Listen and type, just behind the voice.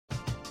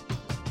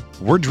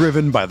We're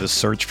driven by the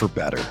search for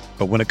better.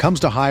 But when it comes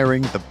to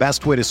hiring, the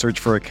best way to search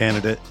for a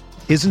candidate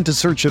isn't to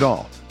search at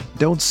all.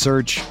 Don't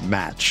search,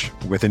 match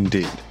with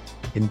Indeed.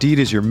 Indeed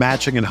is your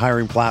matching and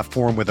hiring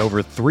platform with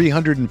over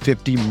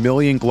 350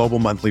 million global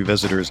monthly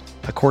visitors,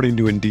 according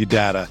to Indeed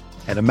data,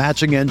 and a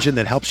matching engine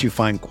that helps you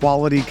find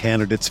quality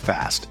candidates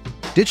fast.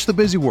 Ditch the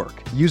busy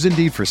work. Use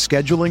Indeed for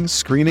scheduling,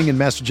 screening, and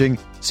messaging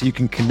so you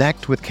can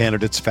connect with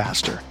candidates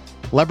faster.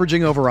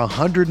 Leveraging over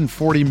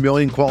 140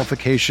 million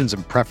qualifications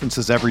and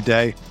preferences every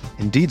day,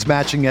 Indeed's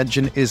matching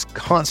engine is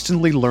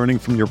constantly learning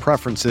from your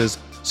preferences,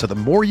 so the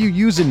more you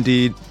use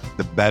Indeed,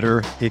 the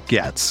better it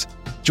gets.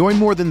 Join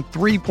more than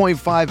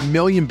 3.5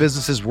 million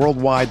businesses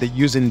worldwide that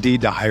use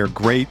Indeed to hire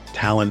great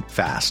talent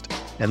fast.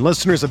 And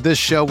listeners of this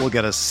show will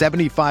get a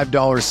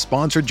 $75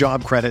 sponsored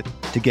job credit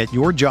to get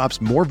your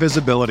jobs more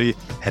visibility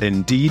at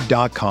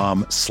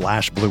Indeed.com/Blue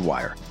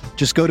Wire.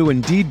 Just go to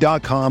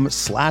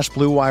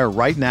Indeed.com/Blue Wire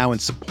right now and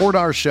support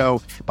our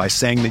show by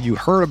saying that you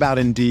heard about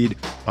Indeed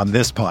on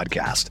this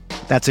podcast.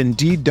 That's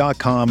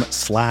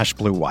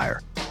Indeed.com/Blue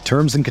Wire.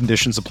 Terms and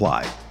conditions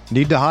apply.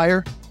 Need to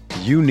hire?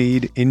 You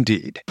need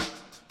Indeed.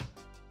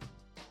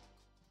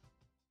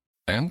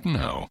 And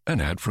now,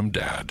 an ad from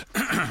Dad.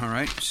 All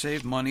right,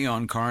 save money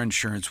on car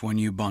insurance when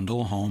you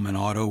bundle home and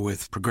auto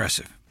with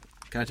Progressive.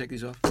 Can I take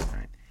these off? All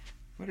right.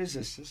 What is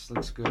this? This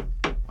looks good.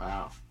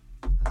 Wow,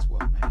 that's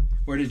well made.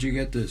 Where did you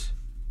get this?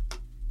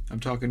 I'm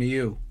talking to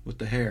you with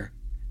the hair.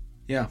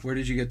 Yeah, where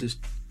did you get this?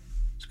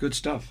 It's good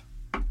stuff.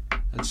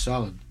 That's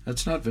solid.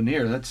 That's not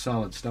veneer, that's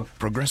solid stuff.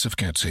 Progressive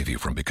can't save you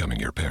from becoming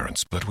your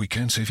parents, but we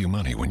can save you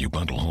money when you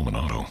bundle home and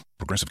auto.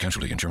 Progressive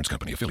Casualty Insurance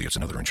Company, affiliates,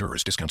 and other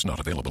insurers. Discounts not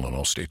available in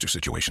all states or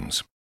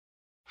situations.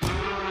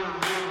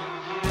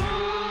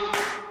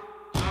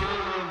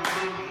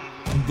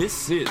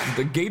 This is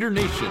the Gator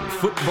Nation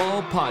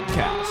Football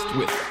Podcast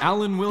with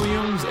Alan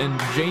Williams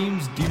and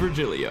James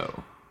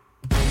DiVirgilio.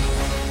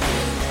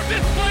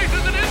 This place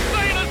is an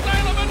insane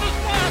asylum in the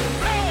swamp!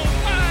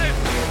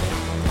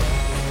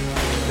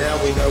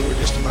 Now we know we're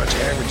just a bunch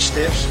of average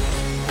stiffs.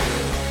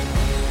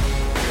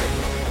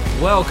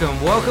 Welcome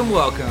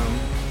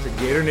to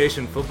Gator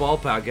Nation Football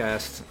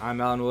Podcast. I'm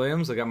Alan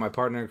Williams. I got my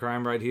partner in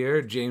crime right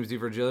here, James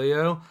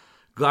DiVirgilio.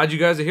 Glad you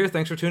guys are here.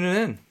 Thanks for tuning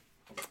in.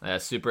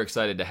 Super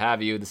excited to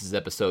have you. This is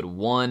episode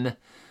 1.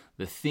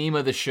 The theme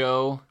of the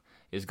show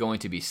is going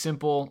to be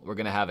simple. We're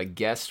going to have a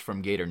guest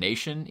from Gator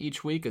Nation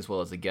each week, as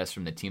well as a guest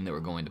from the team that we're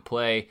going to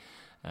play.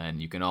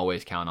 And you can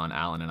always count on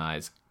Alan and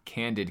I's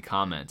candid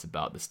comments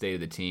about the state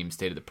of the team,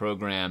 state of the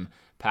program,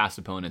 past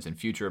opponents, and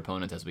future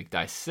opponents as we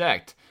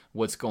dissect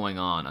what's going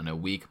on a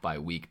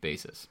week-by-week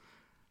basis.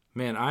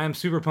 Man, I am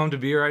super pumped to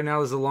be here right now.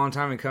 This is a long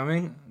time in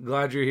coming.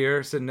 Glad you're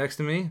here sitting next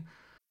to me.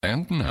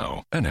 And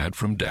now, an ad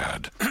from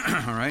Dad.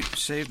 All right,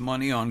 save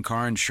money on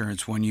car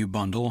insurance when you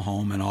bundle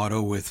home and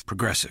auto with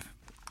Progressive.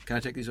 Can I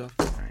take these off?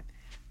 All right.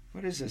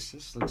 What is this?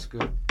 This looks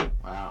good.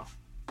 Wow,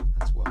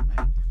 that's well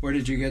made. Where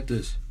did you get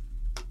this?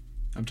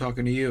 I'm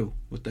talking to you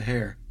with the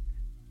hair.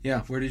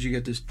 Yeah, where did you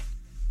get this?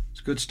 It's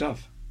good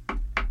stuff.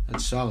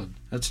 That's solid.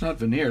 That's not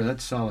veneer,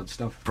 that's solid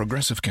stuff.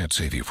 Progressive can't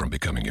save you from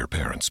becoming your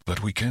parents,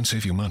 but we can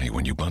save you money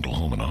when you bundle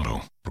home and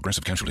auto.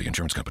 Progressive Casualty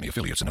Insurance Company,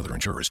 affiliates, and other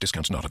insurers.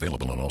 Discounts not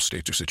available in all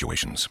states or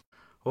situations.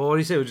 Well, what do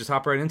you say? We just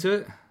hop right into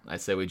it? I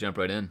say we jump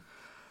right in.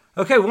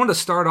 Okay, we wanted to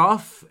start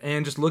off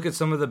and just look at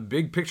some of the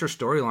big picture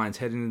storylines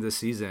heading into this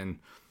season.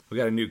 We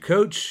got a new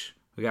coach.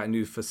 We got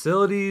new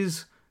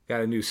facilities.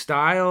 Got a new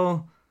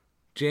style.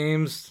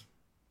 James,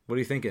 what are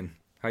you thinking?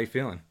 How you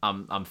feeling?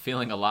 I'm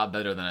feeling a lot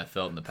better than I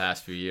felt in the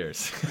past few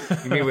years.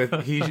 You mean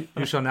with he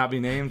who shall not be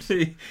named?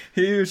 He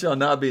who shall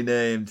not be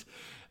named.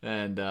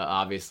 And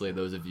obviously,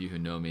 those of you who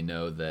know me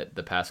know that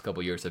the past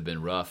couple years have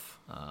been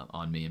rough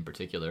on me in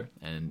particular.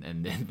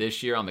 And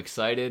this year, I'm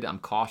excited. I'm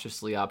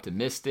cautiously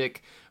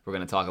optimistic. We're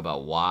going to talk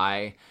about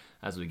why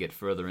as we get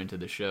further into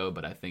the show.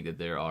 But I think that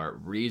there are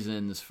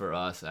reasons for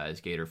us as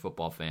Gator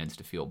football fans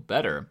to feel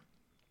better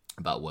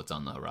about what's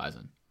on the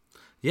horizon.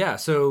 Yeah,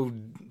 so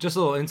just a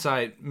little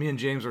insight. Me and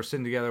James were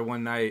sitting together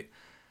one night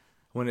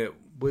when it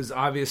was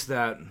obvious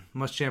that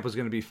Muschamp was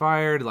going to be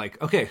fired. Like,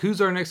 okay,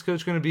 who's our next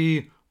coach going to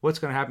be? What's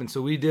going to happen?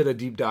 So we did a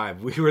deep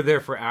dive. We were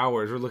there for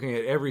hours. We're looking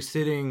at every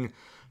sitting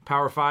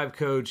Power 5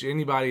 coach,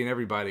 anybody and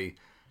everybody.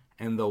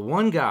 And the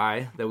one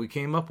guy that we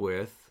came up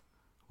with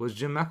was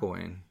Jim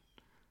McElwain.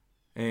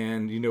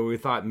 And, we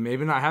thought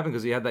maybe not happen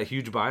because he had that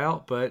huge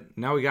buyout, but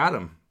now we got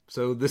him.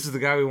 So this is the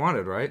guy we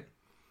wanted, right?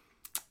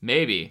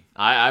 Maybe.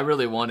 I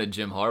really wanted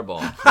Jim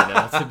Harbaugh,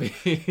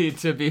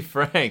 to be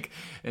frank.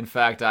 In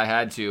fact, I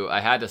had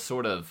to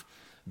sort of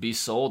be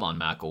sold on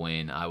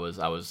McElwain. I was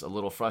a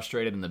little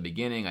frustrated in the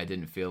beginning. I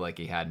didn't feel like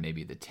he had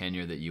maybe the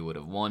tenure that you would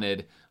have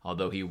wanted,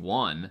 although he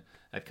won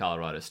at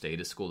Colorado State,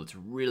 a school that's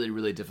really,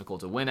 really difficult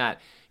to win at.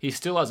 He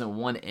still hasn't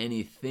won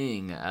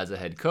anything as a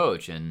head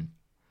coach, and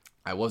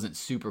I wasn't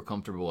super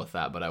comfortable with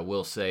that, but I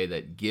will say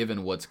that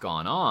given what's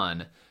gone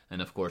on,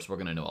 and of course we're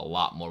going to know a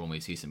lot more when we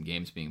see some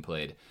games being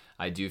played,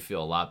 I do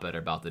feel a lot better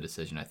about the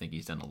decision. I think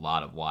he's done a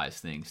lot of wise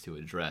things to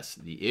address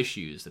the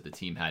issues that the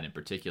team had in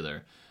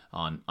particular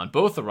on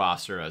both the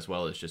roster as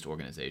well as just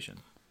organization.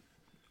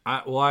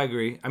 I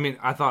agree. I mean,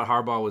 I thought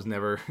Harbaugh was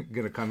never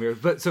going to come here.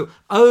 But so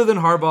other than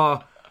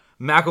Harbaugh,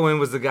 McElwain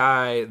was the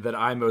guy that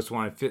I most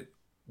wanted to fit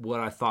what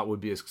I thought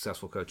would be a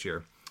successful coach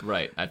here.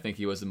 Right. I think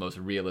he was the most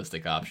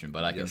realistic option,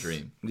 but I can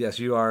dream. Yes,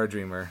 you are a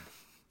dreamer.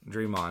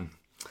 Dream on.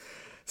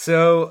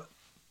 So,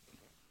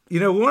 we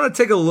want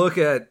to take a look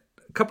at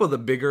a couple of the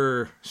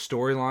bigger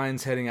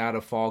storylines heading out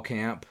of fall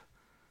camp.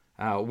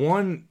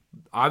 One,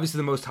 obviously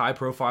the most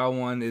high-profile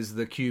one is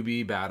the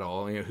QB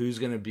battle. Who's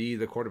going to be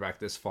the quarterback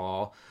this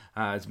fall?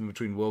 It's been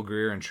between Will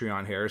Grier and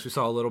Treon Harris. We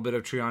saw a little bit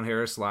of Treon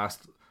Harris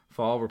last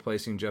fall,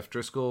 replacing Jeff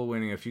Driscoll,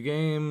 winning a few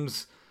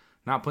games,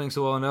 not playing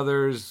so well in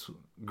others.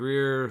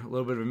 Grier, a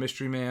little bit of a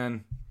mystery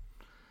man.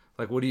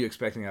 What are you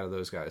expecting out of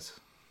those guys?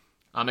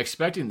 I'm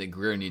expecting that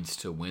Grier needs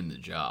to win the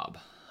job.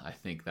 I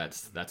think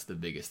that's the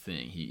biggest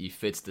thing. He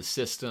fits the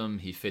system.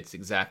 He fits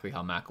exactly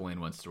how McElwain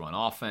wants to run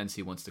offense.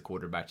 He wants the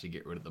quarterback to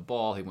get rid of the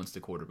ball. He wants the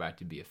quarterback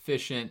to be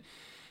efficient.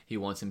 He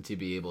wants him to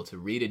be able to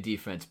read a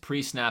defense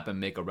pre-snap and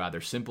make a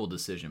rather simple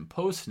decision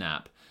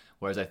post-snap.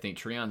 Whereas I think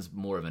Treon's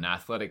more of an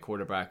athletic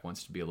quarterback,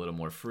 wants to be a little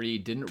more free,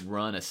 didn't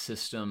run a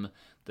system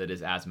that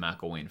is as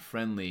McElwain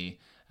friendly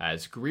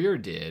as Grier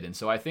did. And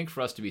so I think for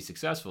us to be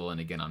successful,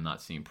 and again, I'm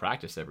not seeing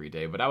practice every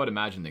day, but I would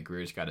imagine that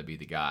Grier's got to be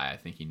the guy. I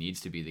think he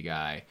needs to be the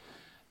guy.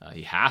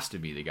 He has to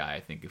be the guy, I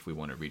think, if we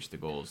want to reach the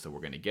goals that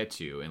we're going to get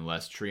to,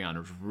 unless Treon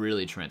has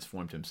really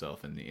transformed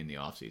himself in the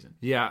offseason.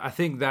 Yeah, I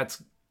think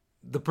that's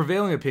the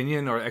prevailing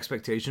opinion or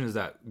expectation is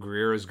that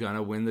Grier is going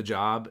to win the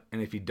job. And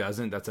if he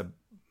doesn't, that's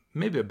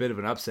maybe a bit of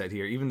an upset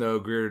here, even though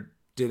Grier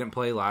didn't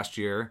play last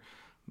year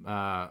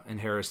and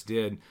Harris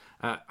did.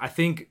 I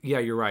think, yeah,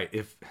 you're right.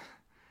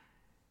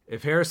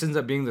 If Harris ends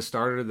up being the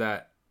starter,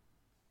 that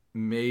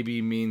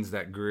maybe means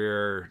that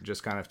Grier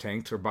just kind of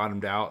tanked or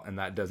bottomed out, and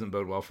that doesn't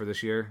bode well for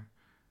this year.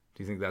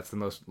 Do you think that's the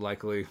most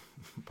likely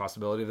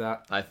possibility of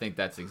that? I think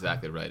that's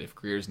exactly right. If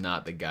Grier's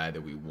not the guy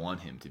that we want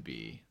him to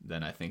be,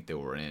 then I think that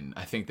we're in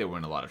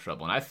a lot of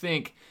trouble. And I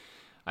think,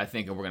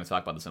 and we're going to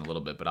talk about this in a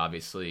little bit, but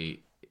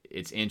obviously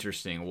it's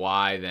interesting.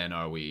 Why then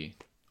are we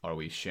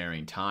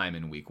sharing time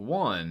in week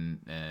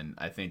one? And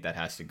I think that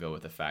has to go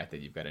with the fact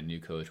that you've got a new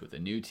coach with a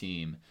new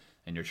team,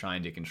 and you're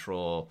trying to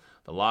control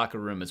the locker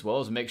room as well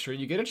as make sure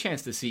you get a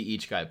chance to see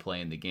each guy play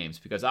in the games.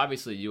 Because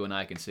obviously you and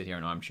I can sit here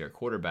and armchair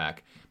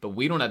quarterback, but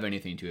we don't have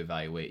anything to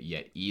evaluate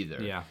yet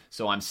either. Yeah.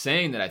 So I'm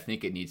saying that I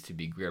think it needs to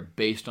be Grier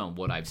based on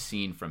what I've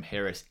seen from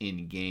Harris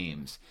in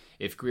games.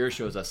 If Grier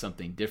shows us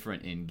something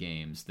different in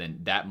games, then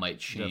that might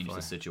change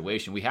the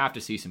situation. We have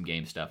to see some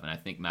game stuff, and I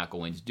think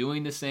McElwain's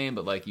doing the same,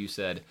 but like you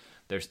said,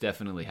 there's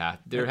definitely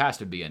there has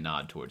to be a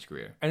nod towards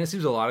Grier. And it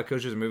seems a lot of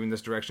coaches are moving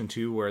this direction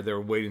too, where they're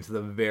waiting to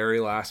the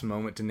very last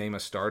moment to name a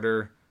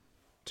starter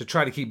to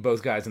try to keep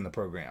both guys in the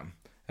program.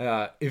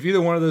 If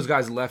either one of those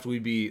guys left,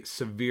 we'd be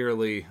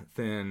severely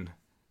thin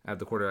at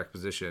the quarterback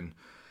position.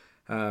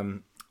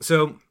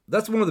 So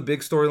that's one of the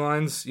big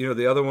storylines.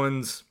 The other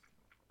ones,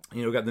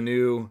 got the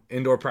new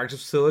indoor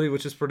practice facility,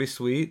 which is pretty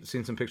sweet.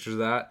 Seen some pictures of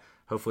that.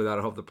 Hopefully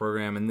that'll help the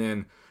program. And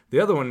then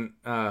the other one,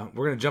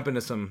 we're going to jump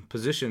into some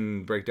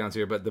position breakdowns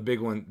here, but the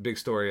big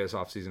story this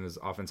offseason is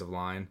offensive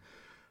line.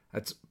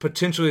 That's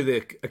potentially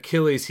the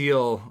Achilles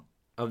heel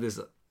of this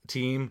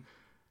team.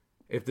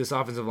 If this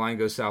offensive line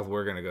goes south,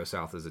 we're going to go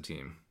south as a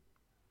team.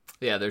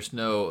 Yeah, there's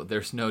no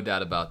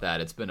doubt about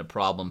that. It's been a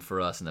problem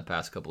for us in the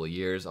past couple of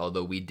years,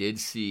 although we did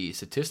see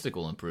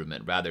statistical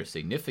improvement rather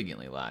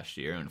significantly last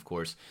year. And, of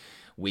course,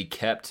 we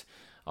kept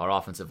our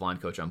offensive line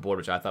coach on board,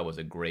 which I thought was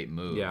a great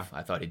move. Yeah.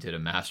 I thought he did a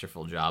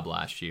masterful job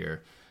last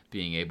year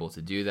being able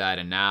to do that.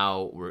 And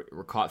now we're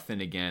caught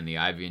thin again. The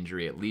Ivy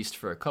injury, at least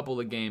for a couple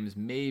of games,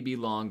 maybe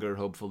longer,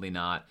 hopefully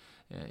not.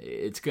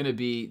 It's going to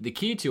be the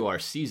key to our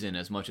season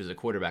as much as a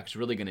quarterback is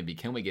really going to be,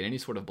 can we get any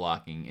sort of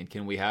blocking, and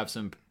can we have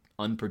some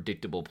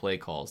unpredictable play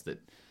calls that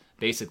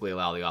basically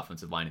allow the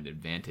offensive line an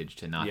advantage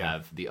to not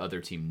have the other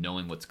team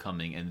knowing what's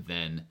coming and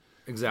then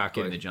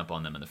getting the jump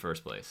on them in the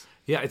first place.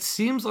 Yeah, it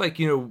seems like,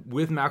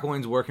 with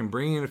McElwain's work and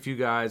bringing in a few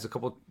guys, a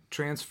couple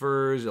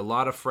transfers, a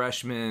lot of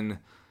freshmen,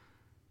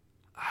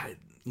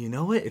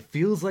 it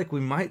feels like we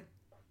might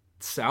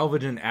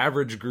salvage an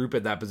average group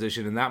at that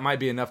position, and that might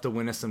be enough to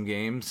win us some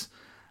games.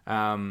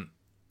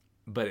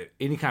 But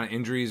any kind of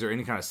injuries or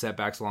any kind of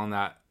setbacks along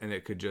that, and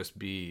it could just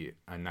be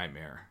a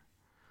nightmare.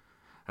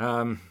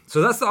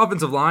 So that's the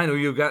offensive line.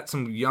 You've got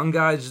some young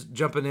guys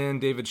jumping in.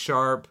 David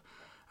Sharp,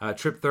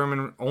 Trip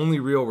Thurman,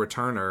 only real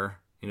returner.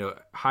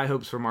 High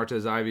hopes for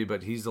Martez Ivy,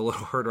 but he's a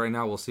little hurt right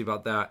now. We'll see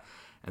about that.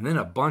 And then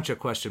a bunch of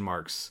question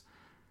marks.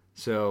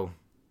 So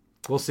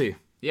we'll see.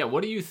 Yeah,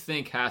 what do you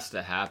think has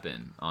to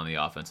happen on the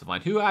offensive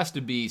line? Who has to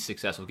be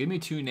successful? Give me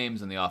two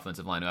names on the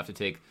offensive line who have to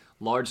take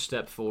large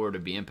step forward to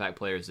be impact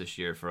players this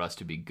year for us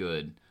to be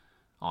good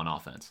on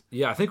offense.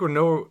 Yeah, I think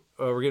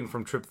we're getting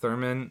from Trip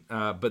Thurman,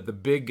 but the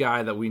big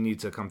guy that we need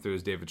to come through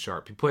is David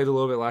Sharp. He played a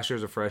little bit last year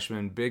as a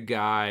freshman. Big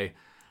guy,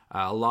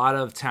 a lot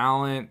of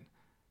talent.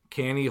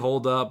 Can he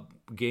hold up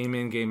game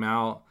in, game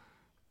out?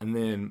 And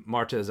then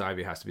Martez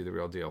Ivy has to be the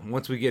real deal.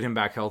 Once we get him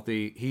back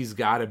healthy, he's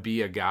got to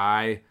be a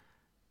guy,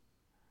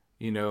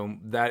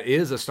 that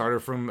is a starter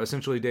from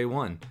essentially day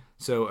one.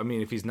 So, I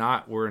mean, if he's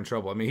not, we're in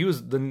trouble. I mean, he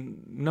was the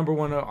number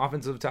one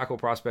offensive tackle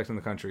prospect in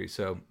the country,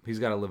 so he's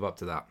got to live up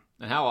to that.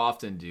 And how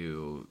often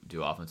do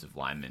offensive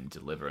linemen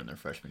deliver in their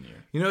freshman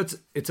year? You know,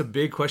 it's a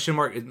big question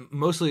mark. It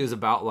mostly is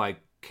about, like,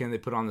 can they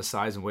put on the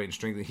size and weight and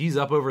strength? He's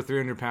up over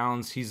 300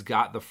 pounds. He's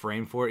got the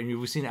frame for it. I mean,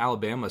 we've seen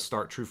Alabama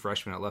start true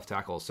freshmen at left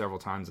tackle several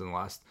times in the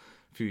last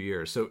few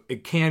years. So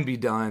it can be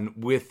done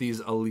with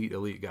these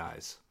elite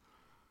guys.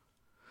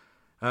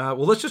 Well,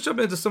 let's just jump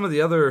into some of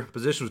the other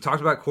positions. We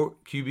talked about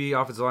QB,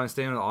 offensive line,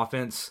 staying on the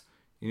offense.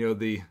 You know,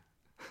 the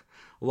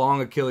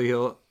long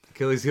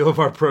Achilles heel of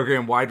our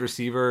program, wide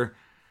receiver.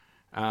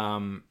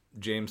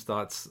 James,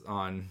 thoughts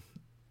on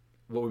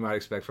what we might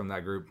expect from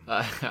that group?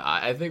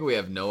 I think we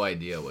have no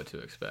idea what to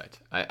expect.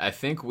 I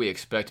think we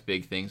expect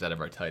big things out of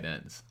our tight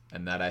ends.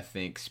 And that, I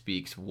think,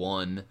 speaks,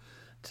 one,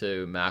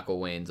 to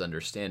McElwain's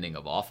understanding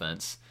of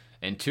offense,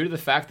 and two, to the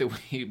fact that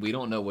we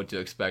don't know what to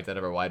expect out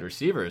of our wide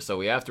receivers. So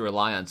we have to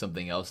rely on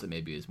something else that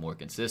maybe is more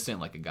consistent,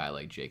 like a guy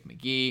like Jake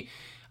McGee.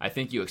 I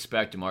think you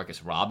expect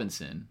Demarcus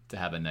Robinson to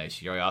have a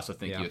nice year. I also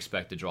think you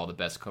expect to draw the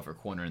best cover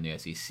corner in the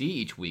SEC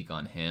each week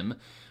on him,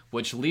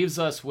 which leaves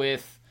us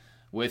with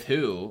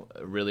who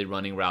really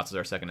running routes as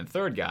our second and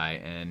third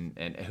guy.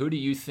 And who do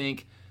you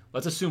think?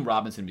 Let's assume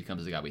Robinson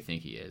becomes the guy we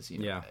think he is. You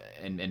know,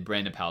 and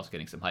Brandon Powell's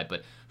getting some hype.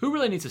 But who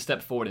really needs to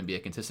step forward and be a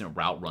consistent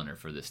route runner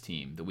for this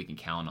team that we can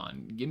count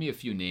on? Give me a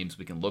few names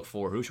we can look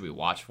for. Who should we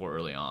watch for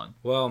early on?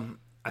 Well,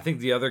 I think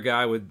the other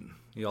guy with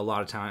a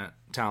lot of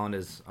talent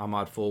is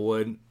Ahmad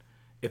Fullwood.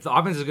 If the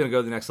offense is going to go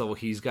to the next level,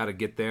 he's got to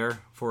get there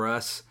for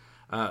us.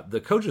 The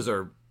coaches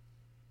are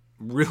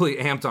really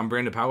amped on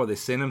Brandon Powell. They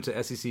sent him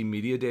to SEC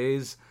Media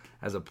Days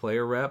as a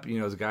player rep. You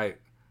know, as a guy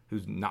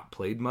who's not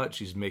played much.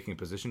 He's making a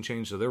position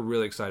change, so they're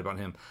really excited about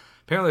him.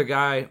 Apparently, a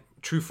guy,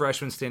 true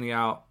freshman standing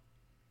out,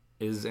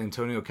 is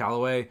Antonio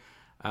Callaway.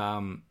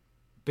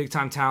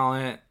 Big-time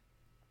talent.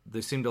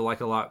 They seem to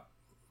like a lot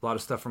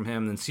of stuff from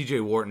him. Then C.J.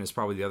 Wharton is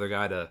probably the other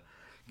guy to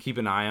keep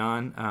an eye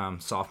on,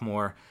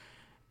 sophomore.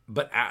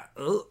 But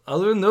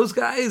other than those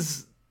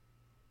guys,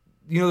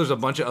 you know, there's a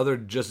bunch of other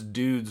just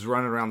dudes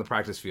running around the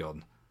practice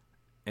field.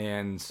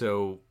 And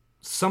so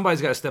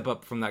somebody's got to step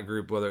up from that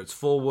group, whether it's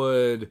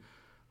Fullwood,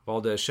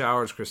 Valdez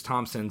Showers, Chris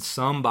Thompson.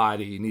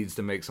 Somebody needs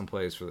to make some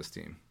plays for this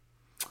team.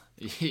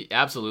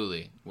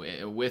 Absolutely.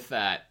 With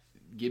that,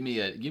 give me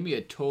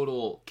a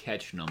total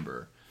catch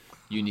number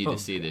you need to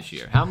see this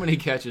year. How many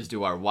catches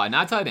do our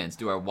not tight ends,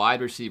 do our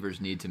wide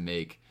receivers need to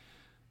make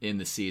in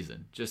the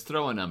season? Just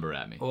throw a number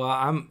at me. Well,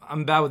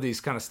 I'm bad with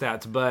these kind of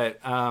stats, but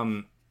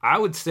I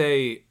would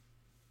say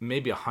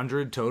maybe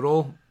 100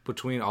 total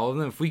between all of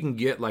them. If we can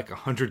get like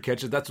 100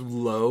 catches, that's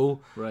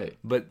low. Right.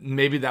 But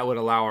maybe that would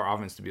allow our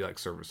offense to be like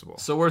serviceable.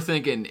 So we're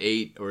thinking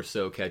 8 or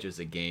so catches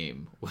a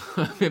game.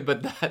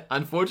 But that,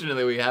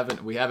 unfortunately, we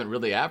haven't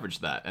really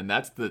averaged that. And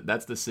that's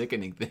the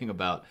sickening thing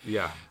about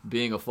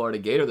being a Florida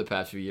Gator the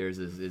past few years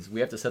is we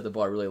have to set the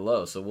bar really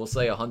low. So we'll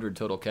say 100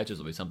 total catches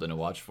will be something to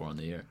watch for in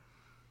the year.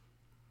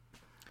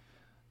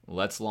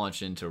 Let's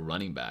launch into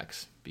running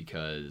backs,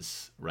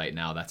 because right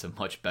now that's a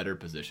much better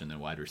position than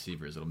wide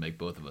receivers. It'll make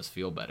both of us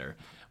feel better.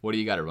 What do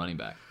you got at running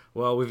back?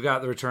 Well, we've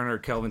got the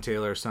returner, Kelvin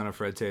Taylor, son of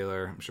Fred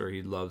Taylor. I'm sure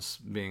he loves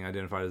being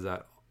identified as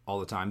that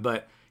all the time.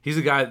 But he's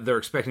a guy that they're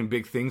expecting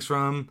big things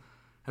from.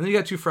 And then you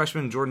got two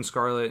freshmen, Jordan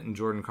Scarlett and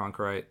Jordan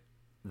Conkrite,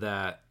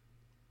 that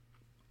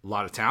a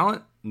lot of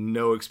talent,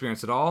 no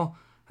experience at all.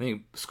 I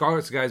think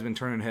Scarlett's the guy who's been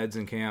turning heads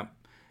in camp.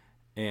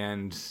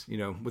 And, you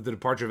know, with the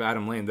departure of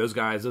Adam Lane, those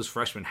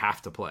freshmen have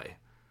to play.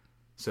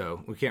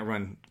 So we can't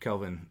run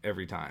Kelvin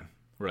every time.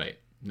 Right.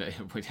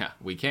 Yeah,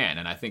 we can.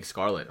 And I think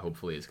Scarlett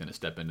hopefully is going to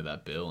step into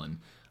that bill. And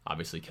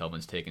obviously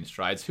Kelvin's taking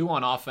strides. Who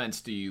on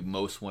offense do you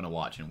most want to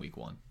watch in week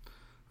 1?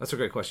 That's a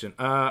great question.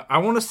 I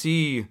want to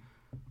see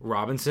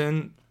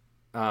Robinson.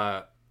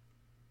 How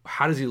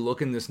does he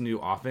look in this new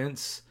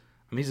offense?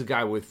 I mean, he's a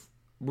guy with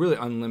really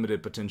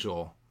unlimited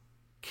potential.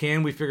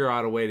 Can we figure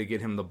out a way to get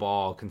him the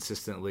ball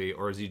consistently,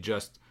 or is he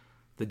just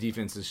the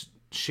defense is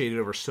shaded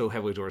over so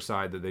heavily to our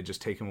side that they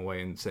just take him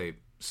away and say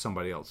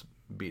somebody else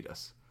beat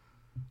us?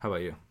 How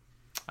about you?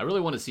 I really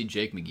want to see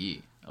Jake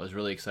McGee. I was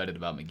really excited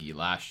about McGee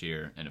last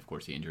year, and of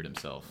course he injured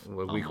himself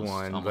week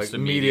 1, almost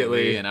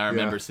immediately. And I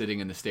remember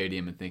sitting in the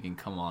stadium and thinking,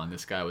 come on,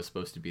 this guy was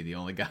supposed to be the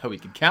only guy we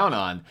could count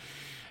on.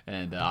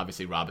 And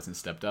obviously Robinson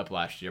stepped up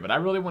last year. But I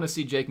really want to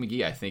see Jake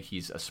McGee. I think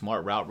he's a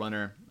smart route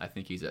runner. I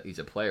think he's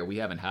a player we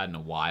haven't had in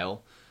a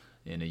while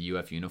in a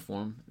UF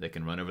uniform that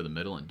can run over the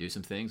middle and do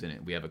some things.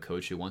 And we have a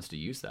coach who wants to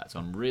use that. So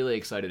I'm really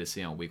excited to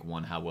see on week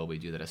 1 how well we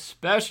do that,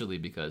 especially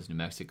because New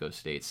Mexico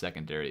State's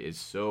secondary is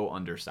so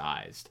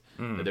undersized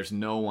that there's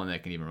no one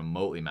that can even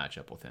remotely match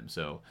up with him.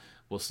 So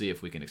we'll see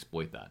if we can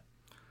exploit that.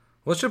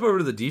 Let's jump over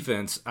to the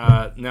defense.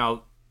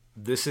 Now,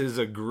 this is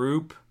a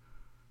group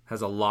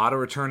has a lot of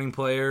returning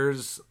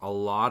players, a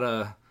lot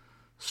of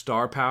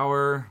star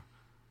power.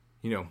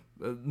 You know,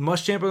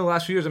 Musch champion in the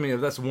last few years. I mean,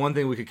 if that's one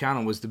thing we could count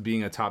on was to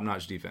being a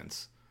top-notch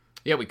defense.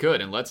 Yeah, we could,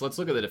 and let's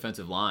look at the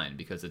defensive line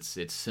because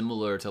it's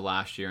similar to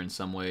last year in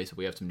some ways.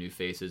 We have some new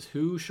faces.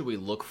 Who should we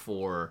look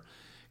for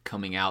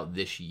coming out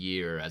this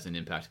year as an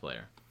impact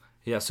player?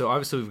 Yeah, so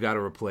obviously we've got to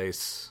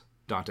replace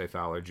Dante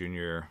Fowler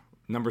Jr.,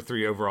 number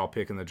 3 overall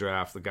pick in the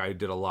draft, the guy who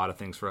did a lot of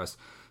things for us.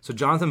 So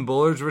Jonathan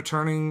Bullard's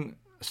returning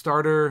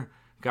starter,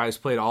 guy who's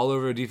played all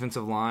over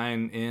defensive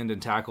line, end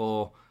and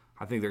tackle.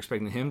 I think they're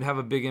expecting him to have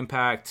a big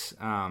impact.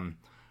 Alex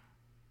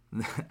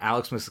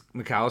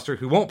McAllister,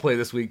 who won't play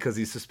this week because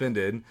he's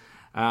suspended,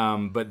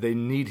 but they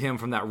need him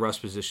from that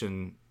rush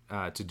position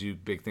to do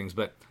big things.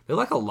 But they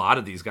like a lot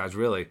of these guys,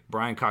 really.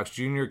 Brian Cox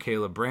Jr.,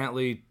 Caleb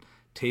Brantley,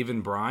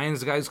 Taven Bryan,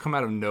 the guys come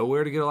out of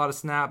nowhere to get a lot of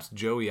snaps.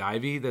 Joey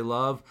Ivy, they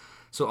love.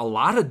 So a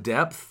lot of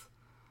depth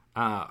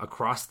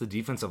across the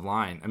defensive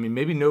line. I mean,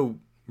 maybe no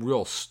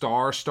real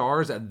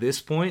stars at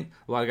this point.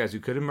 A lot of guys who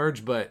could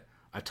emerge, but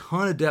a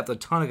ton of depth, a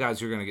ton of guys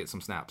who are going to get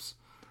some snaps.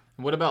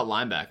 What about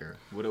linebacker?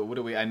 What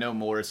do we? I know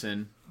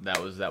Morrison.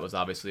 That was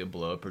obviously a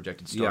blow,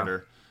 projected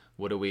starter. Yeah.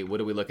 What are we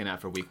looking at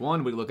for week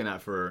 1? What are we looking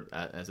at for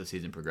as the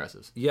season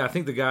progresses? Yeah, I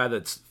think the guy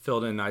that's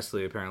filled in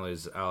nicely apparently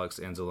is Alex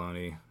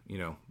Anzalone. You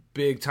know,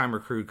 big time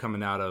recruit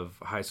coming out of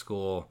high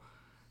school,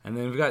 and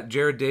then we've got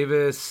Jared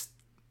Davis.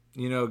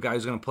 You know, guy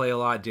who's going to play a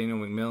lot. Daniel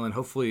McMillan.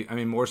 Hopefully, I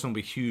mean Morrison will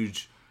be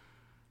huge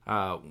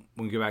when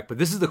we get back. But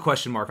this is the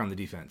question mark on the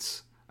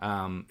defense.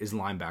 Is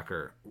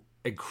linebacker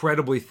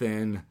incredibly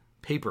thin,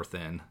 paper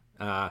thin.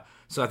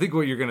 So I think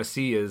what you're going to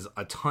see is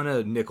a ton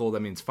of nickel.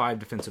 That means 5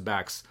 defensive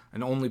backs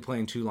and only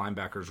playing 2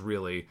 linebackers,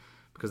 really,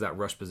 because that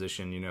rush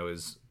position, you know,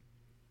 is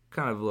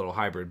kind of a little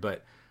hybrid.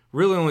 But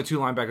really only 2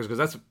 linebackers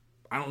because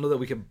I don't know that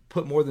we can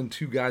put more than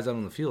 2 guys out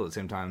on the field at the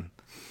same time.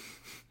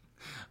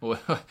 Well,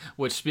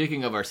 which,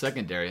 speaking of our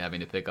secondary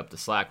having to pick up the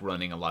slack,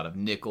 running a lot of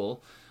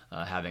nickel,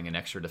 having an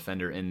extra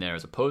defender in there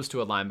as opposed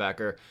to a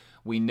linebacker,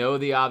 we know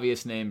the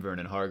obvious name,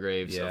 Vernon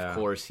Hargraves. Yeah. Of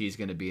course, he's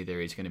going to be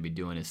there. He's going to be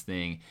doing his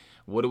thing.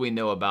 What do we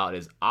know about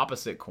his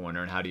opposite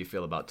corner, and how do you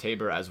feel about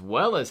Tabor, as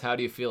well as how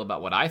do you feel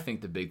about what I think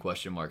the big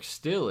question mark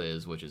still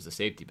is, which is the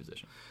safety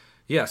position?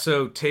 Yeah,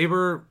 so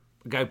Tabor,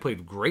 a guy who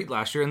played great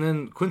last year, and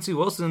then Quincy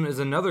Wilson is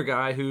another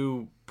guy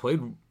who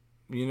played,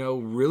 you know,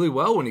 really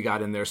well when he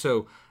got in there.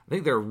 So I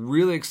think they're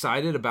really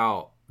excited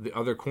about the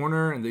other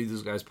corner and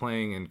these guys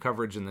playing in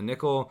coverage in the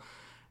nickel.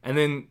 And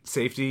then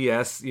safety,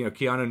 yes, you know,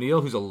 Keanu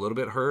Neal, who's a little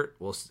bit hurt.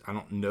 I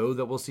don't know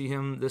that we'll see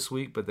him this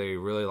week, but they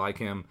really like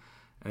him.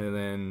 And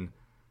then,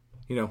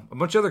 you know, a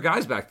bunch of other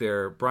guys back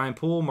there. Brian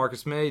Poole,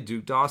 Marcus May,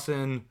 Duke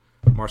Dawson,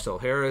 Marcel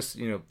Harris.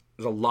 You know,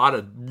 there's a lot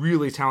of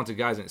really talented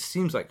guys, and it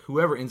seems like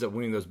whoever ends up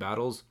winning those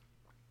battles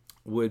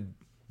would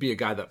be a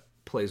guy that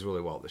plays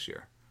really well this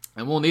year.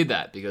 And we'll need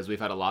that because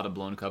we've had a lot of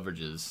blown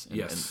coverages and,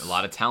 yes, and a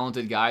lot of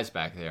talented guys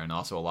back there, and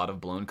also a lot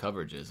of blown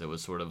coverages. It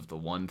was sort of the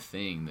one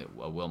thing that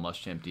a Will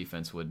Muschamp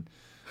defense would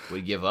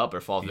give up or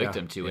fall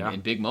victim to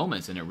in big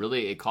moments, and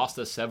it cost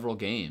us several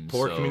games.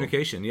 Poor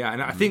communication, yeah.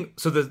 And I think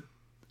so.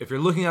 If you're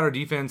looking at our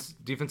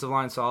defensive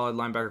line solid,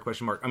 linebacker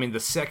question mark. I mean, the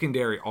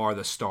secondary are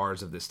the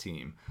stars of this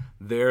team.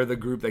 They're the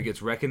group that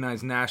gets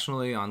recognized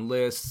nationally on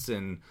lists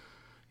and,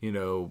 you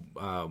know,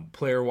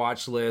 player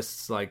watch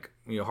lists like,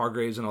 you know,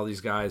 Hargraves and all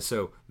these guys.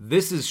 So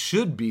this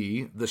should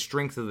be the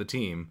strength of the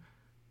team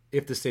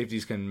if the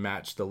safeties can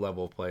match the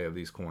level of play of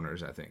these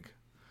corners, I think.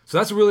 So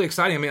that's really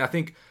exciting. I mean, I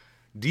think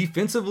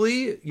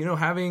defensively, you know,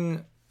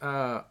 having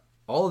all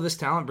of this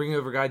talent, bringing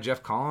over a guy,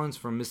 Jeff Collins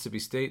from Mississippi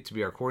State to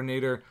be our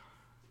coordinator,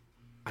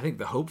 I think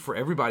the hope for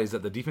everybody is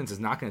that the defense is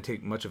not going to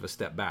take much of a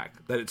step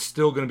back, that it's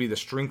still going to be the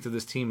strength of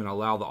this team and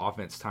allow the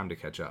offense time to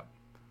catch up.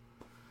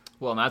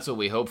 Well, and that's what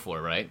we hope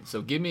for, right?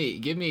 So give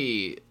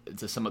me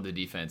to some of the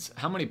defense.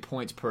 How many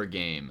points per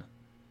game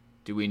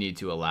do we need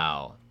to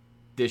allow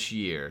this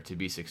year to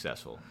be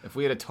successful? If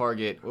we had a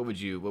target, what would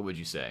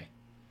you say?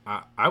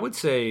 I would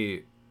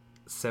say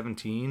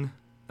 17,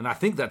 and I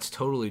think that's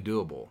totally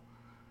doable.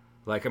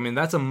 Like, I mean,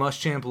 that's a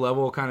Muschamp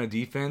level kind of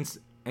defense,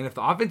 and if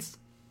the offense,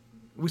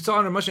 we saw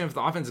under Muschamp, if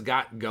the offense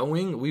got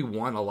going, we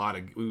won a lot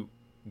of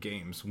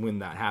games when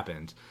that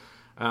happened.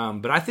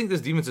 But I think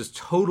this defense is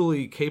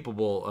totally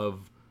capable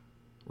of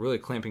really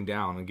clamping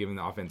down and giving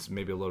the offense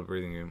maybe a little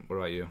breathing room. What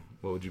about you?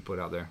 What would you put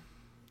out there?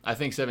 I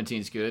think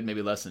 17 is good,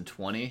 maybe less than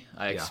 20.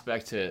 I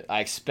expect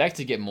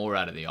to get more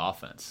out of the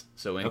offense.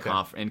 So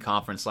in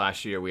conference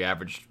last year, we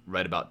averaged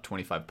right about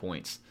 25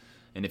 points.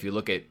 And if you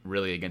look at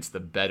really against the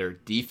better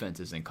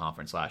defenses in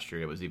conference last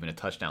year, it was even a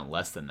touchdown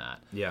less than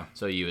that. Yeah.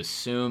 So you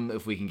assume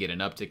if we can get an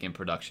uptick in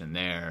production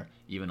there,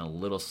 even a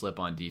little slip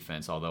on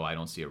defense, although I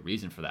don't see a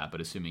reason for that, but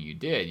assuming you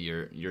did,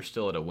 you're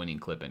still at a winning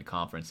clip in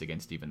conference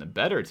against even the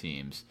better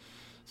teams.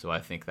 So I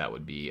think that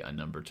would be a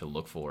number to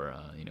look for.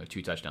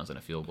 2 touchdowns and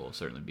a field goal would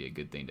certainly be a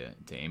good thing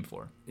to aim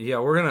for. Yeah,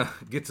 we're going to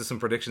get to some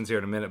predictions here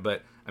in a minute,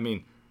 but, I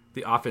mean,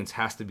 the offense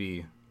has to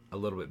be a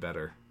little bit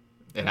better.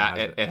 It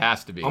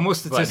has to be.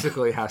 Almost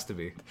statistically, it has to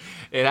be.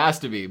 It has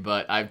to be,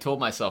 but I've told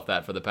myself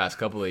that for the past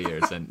couple of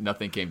years, and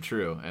nothing came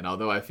true. And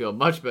although I feel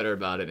much better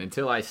about it,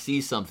 until I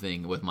see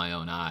something with my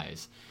own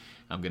eyes,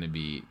 I'm going to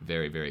be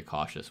very, very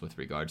cautious with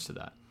regards to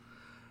that.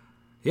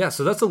 Yeah,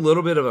 so that's a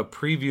little bit of a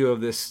preview of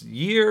this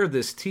year,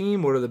 this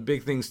team. What are the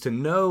big things to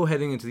know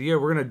heading into the year?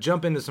 We're going to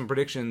jump into some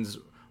predictions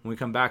when we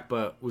come back,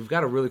 but we've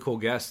got a really cool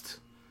guest.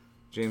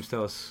 James,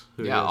 tell us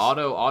who it is.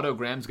 Otto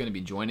Graham's going to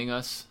be joining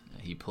us.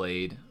 He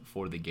played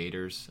for the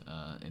Gators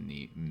in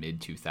the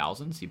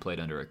mid-2000s. He played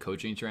under a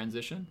coaching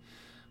transition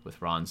with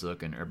Ron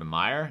Zook and Urban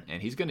Meyer,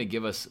 and he's going to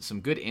give us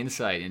some good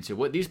insight into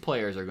what these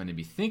players are going to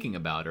be thinking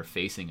about or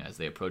facing as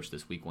they approach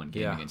this Week 1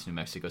 game against New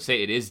Mexico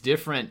State. It is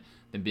different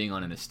than being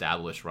on an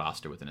established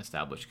roster with an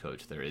established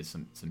coach. There is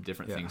some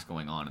different things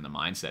going on in the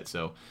mindset.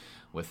 So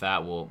with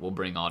that, we'll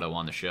bring Otto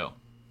on the show.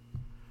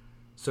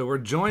 So we're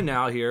joined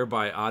now here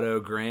by Otto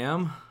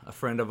Graham, a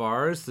friend of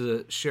ours,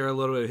 to share a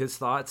little bit of his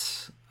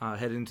thoughts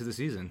heading into the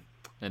season.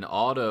 And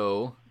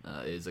Otto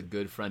is a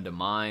good friend of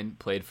mine,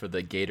 played for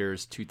the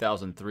Gators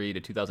 2003 to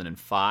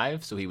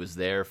 2005, so he was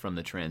there from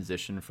the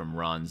transition from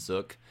Ron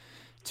Zook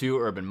to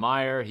Urban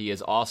Meyer. He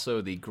is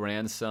also the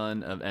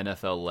grandson of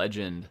NFL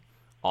legend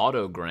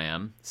Otto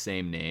Graham,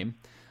 same name,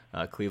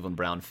 Cleveland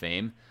Brown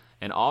fame.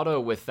 And Otto,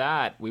 with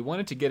that, we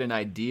wanted to get an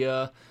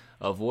idea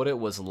of what it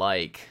was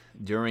like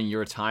during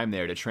your time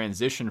there to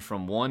transition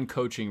from one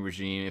coaching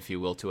regime, if you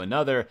will, to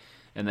another.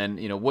 And then,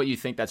 what you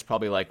think that's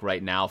probably like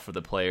right now for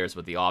the players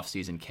with the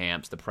off-season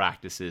camps, the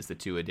practices, the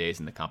two-a-days,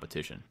 and the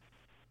competition.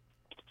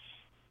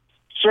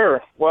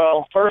 Sure.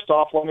 Well, first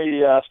off, let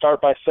me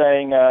start by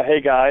saying, hey,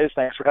 guys,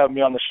 thanks for having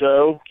me on the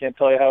show. Can't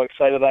tell you how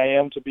excited I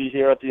am to be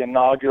here at the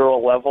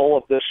inaugural level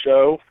of this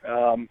show.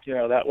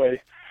 That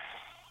way,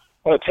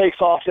 when it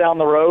takes off down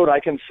the road, I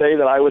can say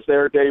that I was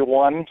there day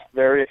one.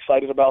 Very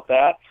excited about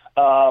that.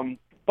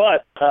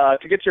 But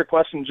to get to your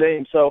question,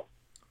 James, so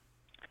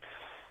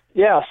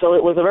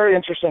it was a very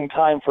interesting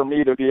time for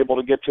me to be able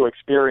to get to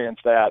experience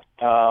that.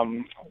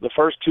 The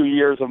first 2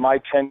 years of my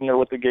tenure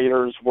with the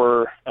Gators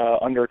were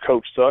under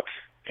Coach Zook,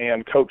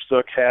 and Coach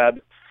Zook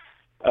had,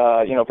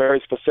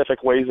 very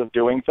specific ways of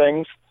doing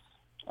things.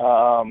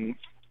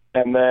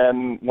 And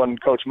then when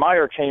Coach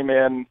Meyer came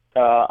in,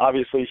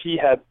 obviously he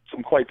had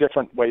some quite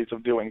different ways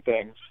of doing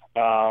things.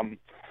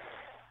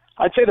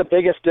 I'd say the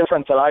biggest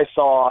difference that I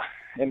saw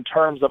in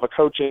terms of a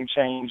coaching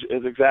change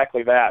is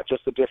exactly that,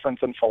 just the difference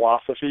in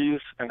philosophies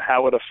and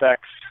how it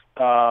affects,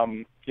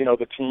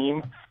 the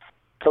team.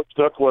 Coach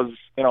Zook was,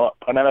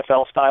 an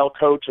NFL-style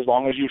coach. As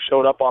long as you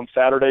showed up on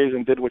Saturdays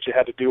and did what you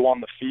had to do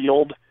on the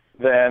field,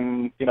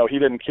 then, he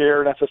didn't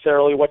care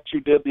necessarily what you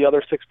did the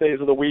other 6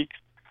 days of the week.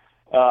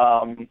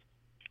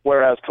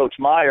 Whereas Coach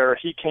Meyer,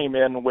 he came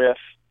in with,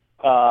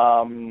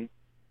 some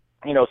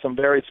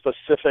very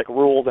specific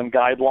rules and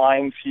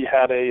guidelines. He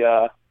had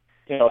a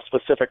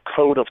specific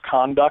code of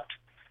conduct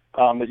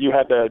that you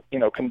had to,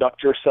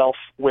 conduct yourself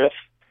with.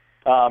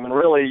 And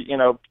really,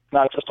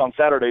 not just on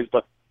Saturdays,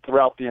 but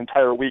throughout the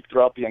entire week,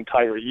 throughout the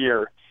entire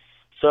year.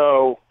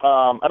 So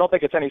I don't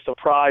think it's any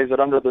surprise that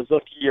under the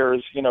Zook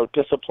years,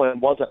 discipline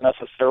wasn't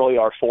necessarily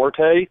our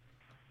forte.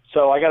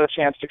 So I got a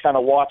chance to kind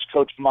of watch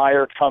Coach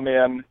Meyer come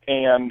in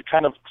and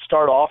kind of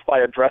start off by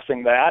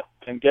addressing that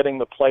and getting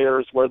the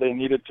players where they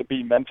needed to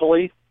be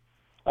mentally.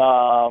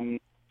 And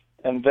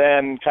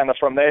then kind of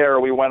from there,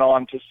 we went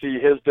on to see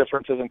his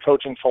differences in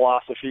coaching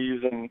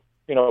philosophies and,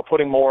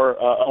 putting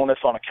more onus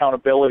on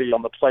accountability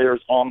on the players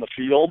on the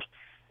field.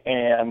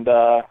 And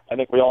I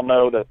think we all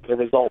know that the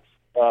results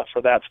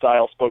for that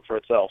style spoke for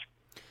itself.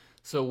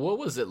 So what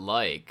was it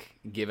like,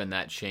 given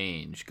that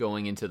change,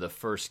 going into the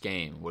first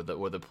game? Were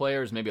the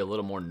players maybe a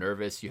little more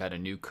nervous? You had a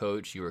new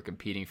coach. You were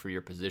competing for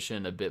your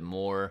position a bit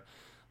more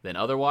than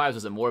otherwise.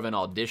 Was it more of an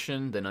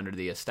audition than under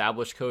the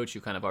established coach?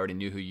 You kind of already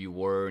knew who you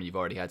were, and you've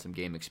already had some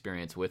game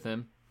experience with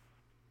him?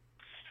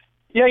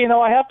 Yeah,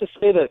 I have to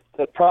say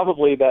that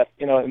probably that,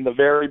 in the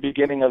very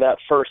beginning of that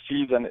first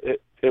season,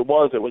 it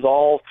was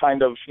all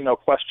kind of,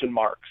 question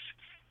marks.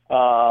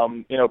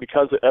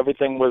 Because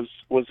everything was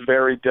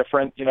very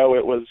different. It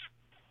was,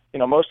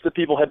 most of the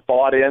people had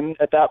bought in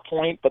at that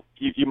point, but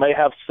you may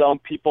have some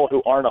people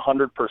who aren't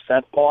 100%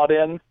 bought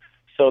in.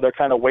 So they're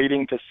kind of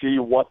waiting to see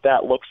what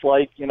that looks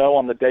like,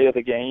 on the day of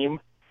the game.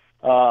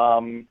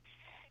 Urban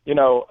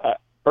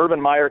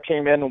Meyer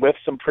came in with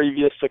some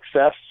previous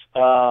success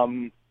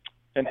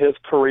in his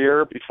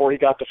career before he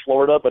got to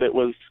Florida, but it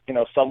was,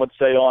 some would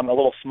say on a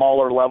little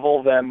smaller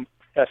level than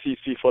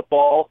SEC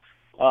football.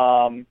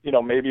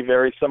 Maybe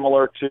very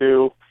similar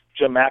to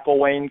Jim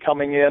McElwain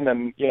coming in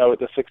and,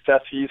 the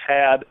success he's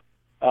had.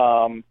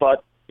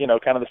 But,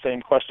 kind of the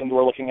same questions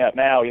we're looking at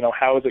now,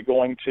 how is it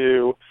going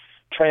to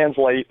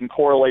translate and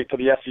correlate to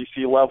the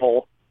SEC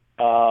level?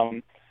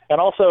 And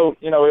also,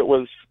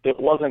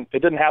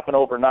 it didn't happen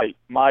overnight.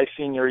 My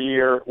senior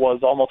year was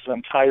almost an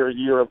entire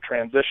year of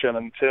transition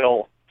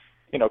until,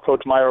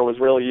 Coach Meyer was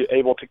really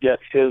able to get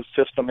his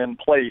system in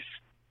place.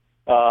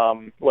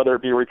 Whether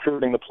it be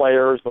recruiting the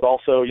players, but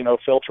also,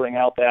 filtering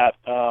out that,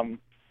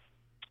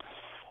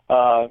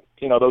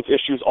 those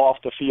issues off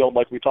the field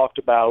like we talked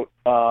about.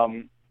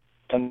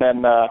 And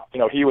then,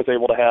 he was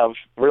able to have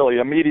really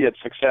immediate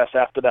success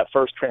after that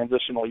first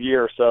transitional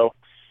year. So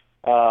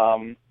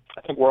I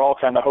think we're all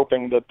kind of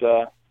hoping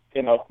that,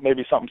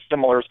 maybe something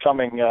similar is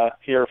coming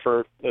here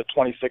for the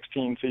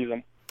 2016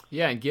 season.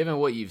 Yeah, and given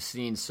what you've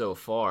seen so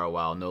far,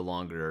 while no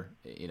longer,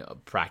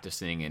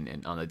 practicing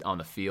and on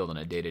the field on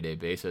a day-to-day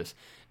basis,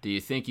 do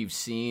you think you've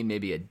seen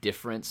maybe a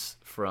difference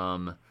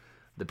from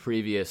the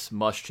previous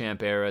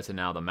Muschamp era to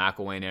now the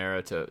McElwain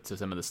era to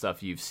some of the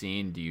stuff you've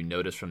seen? Do you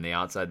notice from the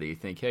outside that you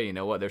think, hey, you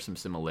know what, there's some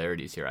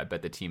similarities here? I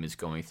bet the team is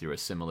going through a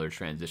similar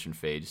transition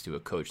phase to a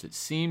coach that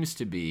seems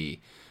to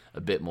be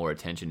a bit more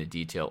attention to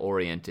detail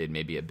oriented,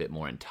 maybe a bit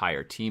more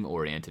entire team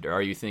oriented? Or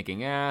are you thinking,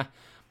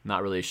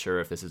 not really sure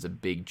if this is a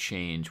big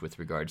change with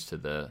regards to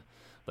the,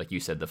 like you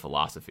said, the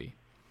philosophy?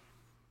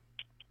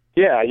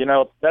 Yeah,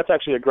 that's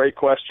actually a great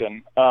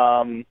question.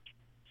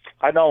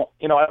 I don't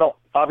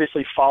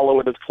obviously follow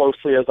it as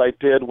closely as I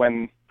did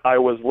when I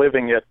was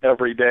living it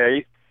every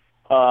day.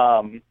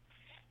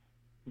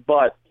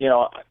 But,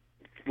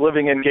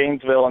 living in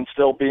Gainesville and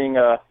still being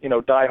a,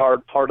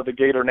 diehard part of the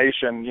Gator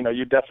Nation,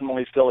 you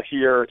definitely still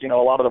hear, a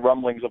lot of the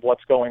rumblings of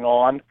what's going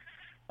on.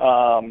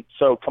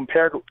 So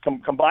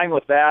combined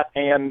with that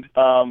and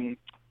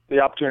the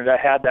opportunity I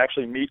had to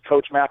actually meet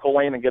Coach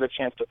McElwain and get a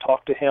chance to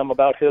talk to him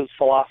about his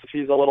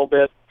philosophies a little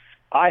bit,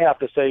 I have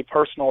to say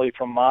personally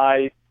from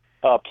my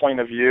point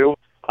of view,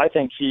 I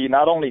think he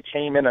not only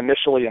came in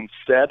initially and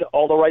said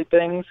all the right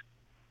things,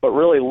 but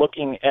really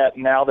looking at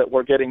now that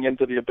we're getting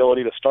into the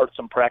ability to start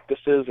some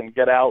practices and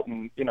get out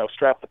and,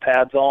 strap the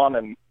pads on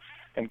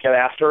and get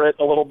after it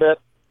a little bit.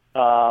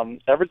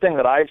 Everything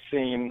that I've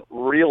seen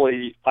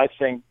really, I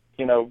think,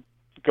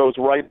 goes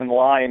right in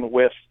line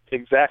with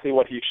exactly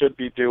what he should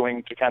be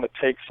doing to kind of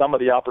take some of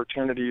the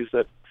opportunities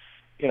that,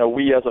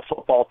 we as a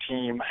football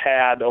team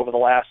had over the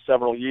last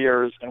several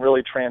years and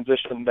really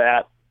transition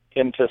that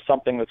into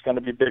something that's going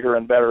to be bigger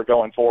and better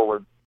going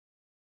forward.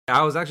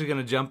 I was actually going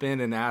to jump in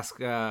and ask,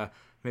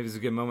 maybe it's a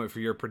good moment for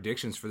your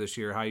predictions for this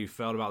year, how you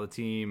felt about the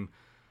team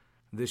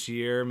this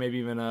year, maybe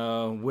even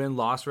a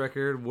win-loss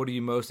record. What are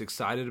you most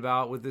excited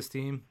about with this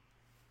team?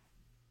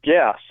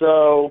 Yeah,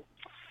 so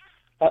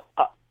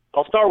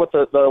I'll start with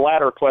the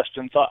latter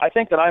question. So I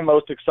think that I'm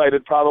most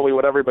excited, probably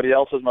what everybody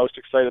else is most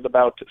excited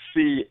about, to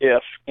see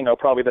if,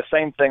 probably the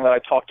same thing that I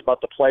talked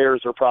about the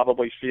players are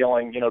probably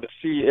feeling, to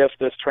see if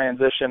this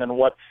transition and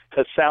what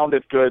has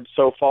sounded good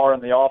so far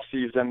in the off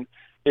season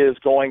is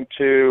going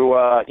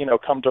to,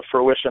 come to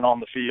fruition on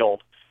the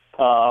field.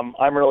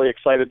 I'm really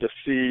excited to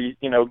see,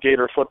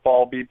 Gator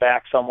football be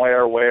back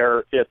somewhere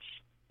where it's,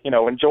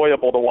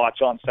 enjoyable to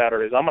watch on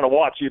Saturdays. I'm going to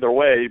watch either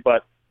way,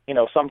 but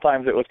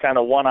sometimes it was kind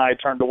of one eye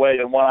turned away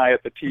and one eye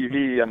at the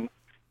TV. And,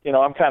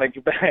 I'm kind of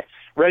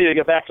ready to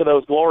get back to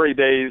those glory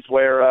days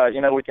where,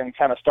 we can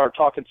kind of start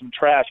talking some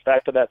trash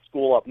back to that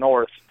school up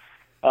north.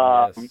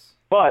 Yes.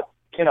 But,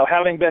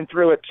 having been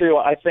through it too,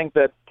 I think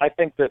that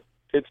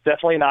it's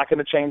definitely not going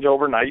to change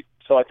overnight.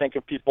 So I think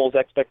if people's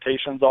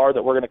expectations are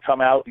that we're going to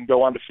come out and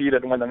go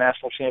undefeated and win the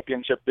national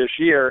championship this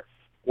year,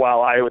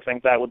 while I would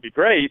think that would be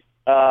great,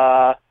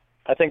 I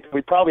think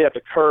we probably have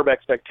to curb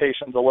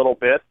expectations a little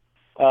bit.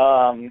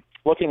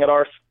 Looking at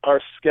our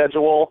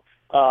schedule,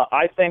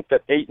 I think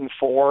that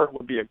 8-4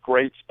 would be a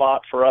great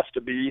spot for us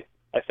to be.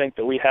 I think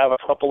that we have a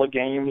couple of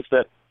games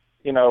that,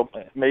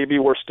 maybe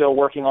we're still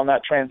working on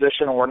that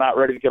transition and we're not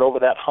ready to get over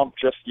that hump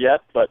just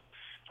yet. But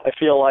I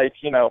feel like,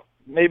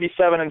 maybe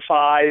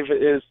 7-5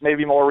 is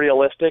maybe more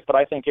realistic, but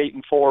I think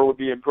 8-4 would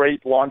be a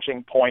great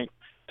launching point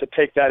to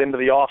take that into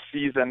the off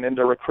season,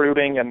 into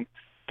recruiting and,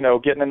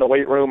 getting in the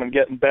weight room and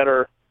getting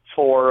better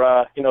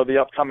for, the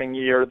upcoming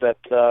year that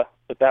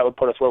would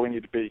put us where we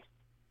need to be.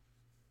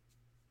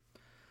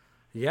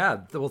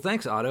 Yeah, well,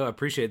 thanks, Otto. I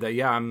appreciate that.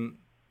 Yeah, I'm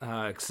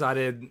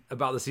excited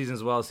about the season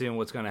as well, seeing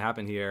what's going to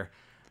happen here.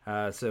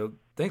 So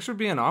thanks for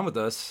being on with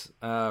us.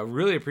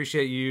 Really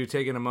appreciate you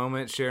taking a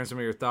moment, sharing some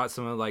of your thoughts,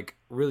 some of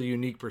really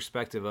unique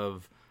perspective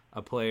of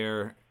a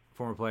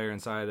former player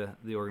inside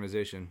the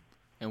organization.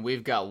 And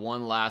we've got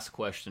one last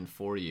question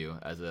for you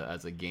as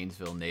a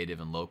Gainesville native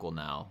and local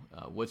now.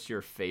 What's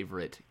your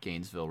favorite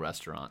Gainesville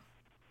restaurant?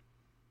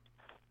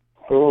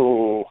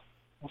 Oh,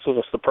 this was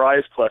a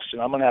surprise question.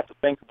 I'm going to have to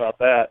think about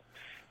that.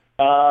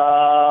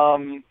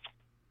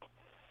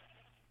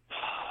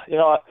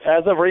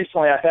 As of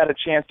recently, I've had a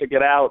chance to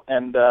get out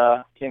and,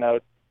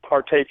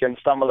 partake in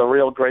some of the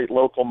real great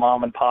local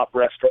mom and pop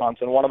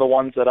restaurants. And one of the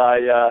ones that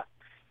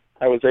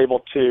I was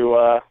able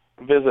to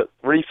visit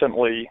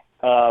recently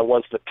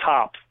was the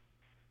Top.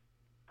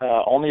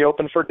 Only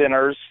open for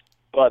dinners,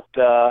 but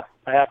I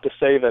have to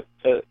say that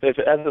as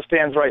it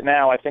stands right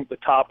now, I think the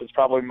Top is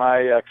probably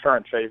my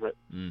current favorite.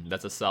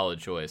 That's a solid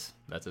choice.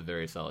 That's a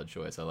very solid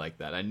choice. I like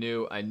that. I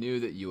knew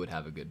that you would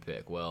have a good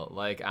pick. Well,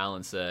 like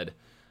Alan said,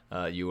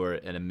 you were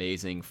an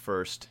amazing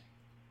first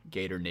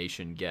Gator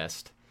Nation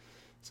guest.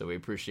 So we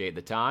appreciate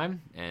the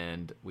time,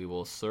 and we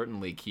will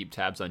certainly keep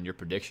tabs on your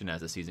prediction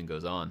as the season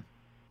goes on.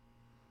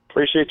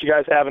 Appreciate you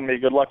guys having me.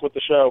 Good luck with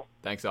the show.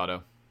 Thanks,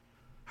 Otto.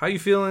 How you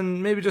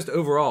feeling, maybe just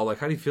overall?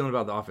 How are you feeling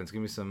about the offense?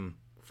 Give me some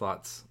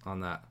thoughts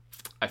on that.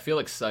 I feel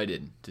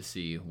excited to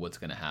see what's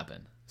going to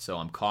happen. So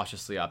I'm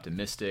cautiously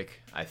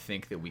optimistic. I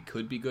think that we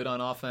could be good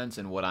on offense,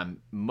 and what I'm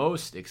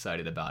most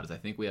excited about is I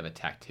think we have a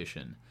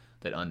tactician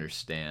that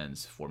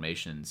understands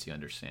formations. He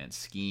understands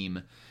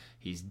scheme.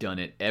 He's done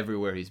it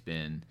everywhere he's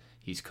been.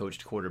 He's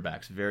coached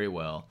quarterbacks very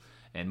well.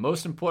 And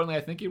most importantly,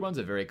 I think he runs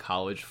a very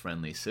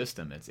college-friendly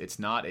system. It's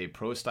not a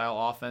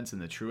pro-style offense in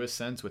the truest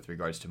sense with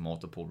regards to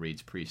multiple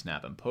reads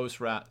pre-snap and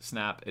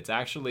post-snap. It's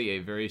actually a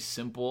very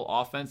simple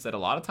offense that a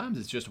lot of times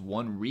is just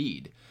one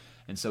read.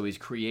 And so he's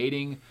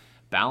creating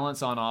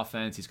balance on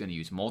offense. He's going to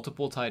use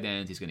multiple tight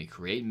ends. He's going to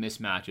create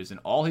mismatches. And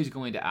all he's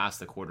going to ask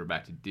the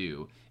quarterback to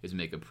do is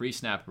make a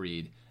pre-snap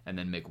read and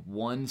then make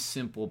one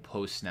simple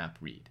post-snap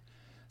read.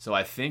 So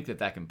I think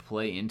that can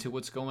play into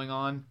what's going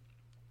on.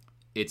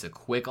 It's a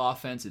quick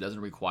offense. It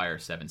doesn't require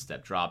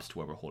 7-step drops to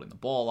where we're holding the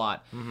ball a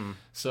lot. Mm-hmm.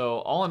 So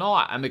all in all,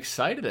 I'm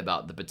excited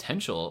about the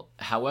potential.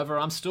 However,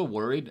 I'm still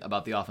worried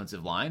about the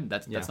offensive line.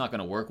 That's not going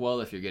to work well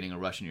if you're getting a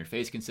rush in your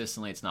face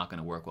consistently. It's not going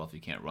to work well if you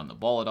can't run the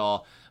ball at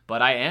all.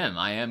 But I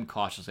am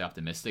cautiously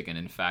optimistic. And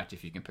in fact,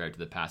 if you compare it to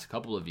the past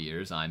couple of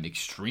years, I'm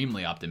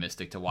extremely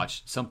optimistic to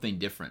watch something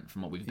different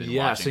from what we've been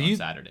watching on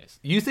Saturdays.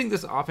 You think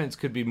this offense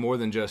could be more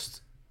than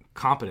just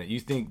competent? You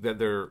think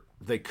that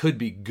they could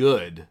be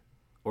good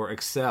or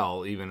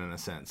excel, even in a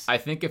sense? I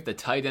think if the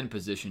tight end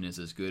position is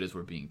as good as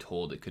we're being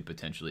told it could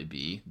potentially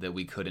be, that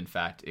we could in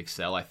fact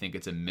excel. I think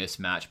it's a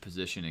mismatch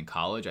position in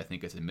college. I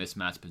think it's a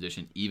mismatch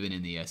position even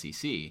in the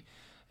SEC.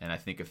 And I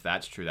think if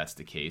that's true, that's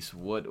the case.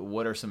 What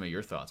are some of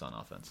your thoughts on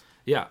offense?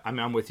 Yeah,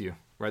 I'm with you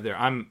right there.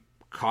 I'm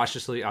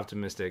cautiously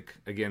optimistic.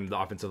 Again, the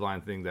offensive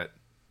line thing that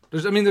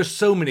there's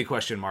so many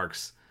question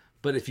marks,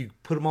 but if you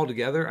put them all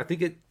together, I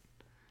think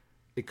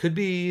it could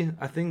be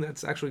a thing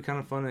that's actually kind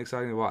of fun and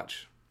exciting to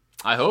watch.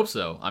 I hope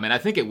so. I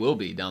think it will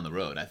be down the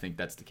road. I think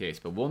that's the case.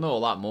 But we'll know a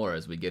lot more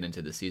as we get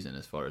into the season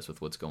as far as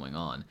with what's going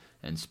on.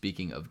 And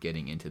speaking of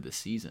getting into the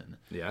season,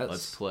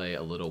 let's play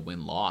a little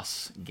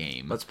win-loss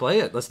game. Let's play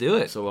it. Let's do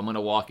it. So I'm going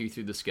to walk you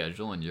through the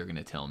schedule, and you're going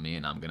to tell me,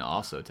 and I'm going to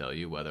also tell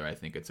you whether I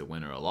think it's a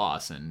win or a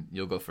loss. And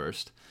you'll go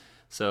first.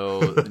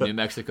 So New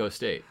Mexico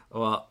State.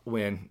 Well,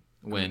 win.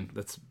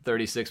 That's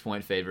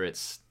 36-point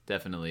favorites.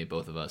 Definitely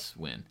both of us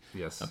win.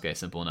 Yes. Okay,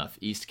 simple enough.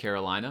 East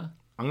Carolina.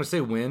 I'm going to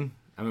say win.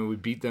 We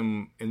beat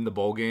them in the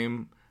bowl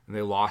game, and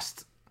they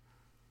lost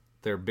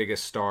their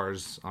biggest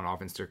stars on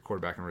offense, their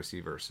quarterback and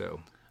receiver. So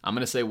I'm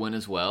going to say win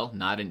as well.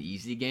 Not an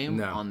easy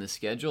game on the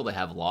schedule. They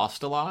have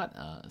lost a lot.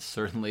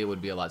 Certainly it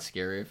would be a lot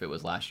scarier if it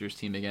was last year's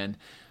team again.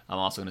 I'm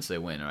also going to say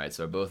win. All right,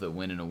 so both a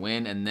win and a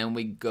win. And then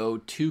we go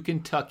to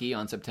Kentucky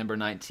on September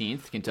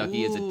 19th.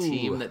 Kentucky is a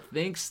team that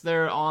thinks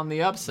they're on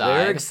the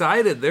upside. They're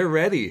excited. They're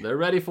ready. They're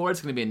ready for it.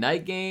 It's going to be a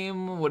night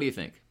game. What do you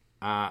think?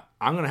 I'm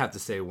going to have to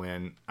say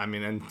win.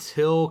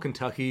 Until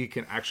Kentucky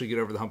can actually get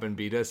over the hump and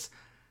beat us.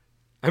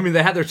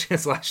 They had their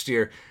chance last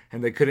year,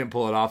 and they couldn't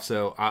pull it off,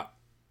 so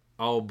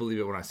I'll believe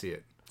it when I see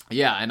it.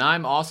 Yeah, and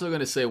I'm also going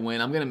to say win.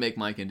 I'm going to make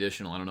mine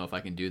conditional. I don't know if I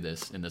can do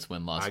this in this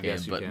win-loss game,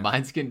 but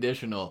mine's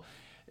conditional.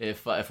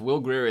 If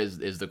Will Grier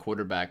is the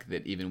quarterback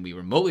that even we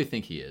remotely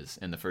think he is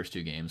in the first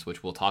two games,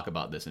 which we'll talk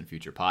about this in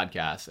future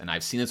podcasts, and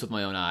I've seen this with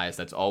my own eyes.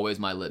 That's always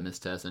my litmus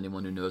test.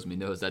 Anyone who knows me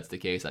knows that's the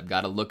case. I've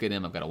got to look at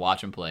him. I've got to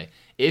watch him play.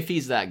 If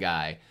he's that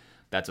guy,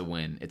 that's a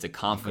win. It's a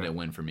confident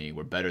win for me.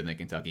 We're better than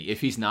Kentucky.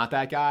 If he's not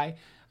that guy,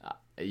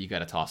 you got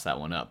to toss that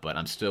one up. But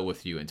I'm still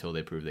with you until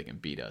they prove they can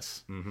beat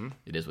us. Mm-hmm.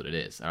 It is what it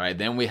is. All right,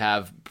 then we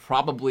have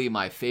probably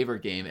my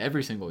favorite game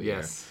every single year.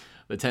 Yes.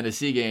 The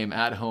Tennessee game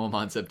at home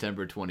on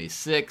September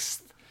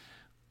 26th.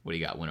 What do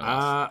you got, win or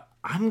loss?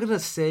 I'm going to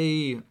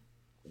say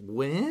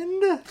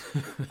win.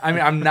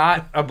 I'm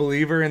not a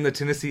believer in the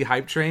Tennessee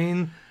hype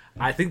train.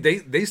 I think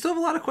they still have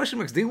a lot of question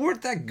marks. They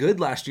weren't that good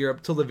last year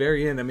up till the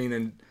very end.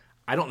 And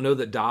I don't know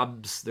that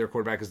Dobbs, their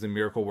quarterback, is the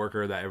miracle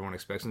worker that everyone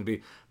expects him to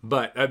be.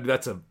 But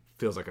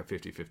feels like a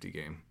 50-50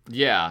 game.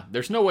 Yeah,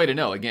 there's no way to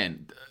know.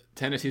 Again,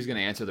 Tennessee's going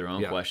to answer their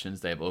own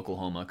questions. They have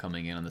Oklahoma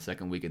coming in on the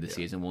second week of the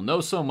season. We'll know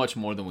so much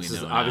more than we know now.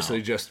 This is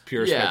obviously just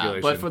pure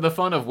speculation. But for the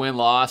fun of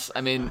win-loss,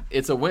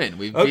 it's a win.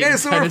 We've so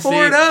Tennessee.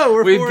 We're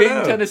 4-0. We've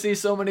beaten Tennessee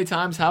so many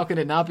times. How can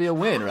it not be a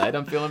win, right?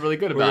 I'm feeling really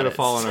good about it. We're going to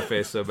fall on our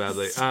face so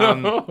badly.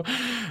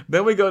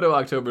 Then we go to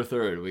October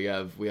 3rd. We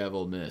have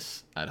Ole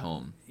Miss at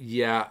home.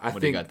 Yeah,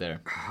 what do you got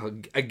there?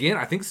 Again,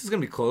 I think this is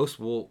going to be close.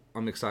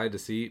 I'm excited to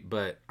see,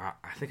 but I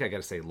think I got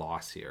to say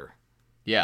loss here.